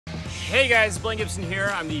Hey guys, Blaine Gibson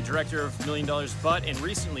here. I'm the director of $1 Million But, and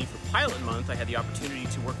recently for Pilot Month, I had the opportunity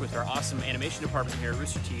to work with our awesome animation department here at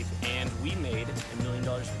Rooster Teeth, and we made $1 Million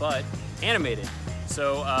But animated.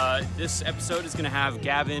 So this episode is going to have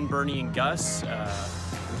Gavin, Burnie, and Gus.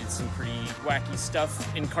 We did some pretty wacky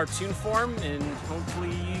stuff in cartoon form, and hopefully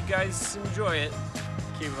you guys enjoy it.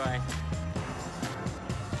 Okay, bye.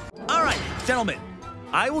 All right, gentlemen,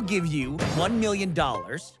 I will give you $1 million,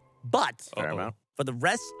 but for the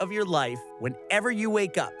rest of your life, whenever you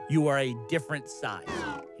wake up, you are a different size.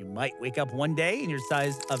 You might wake up one day and you're the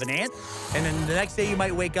size of an ant, and then the next day you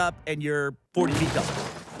might wake up and you're 40 feet tall.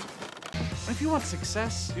 If you want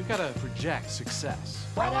success, you've got to project success.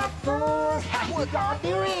 What up, fools? How you gonna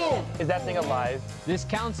do it? Is that thing alive? This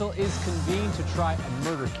council is convened to try a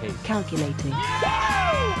murder case. Calculating.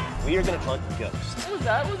 We are gonna hunt ghosts. What was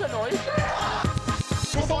that? What was that noise?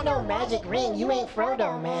 This ain't no magic ring. You ain't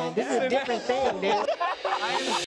Frodo, man. This is a different thing, dude.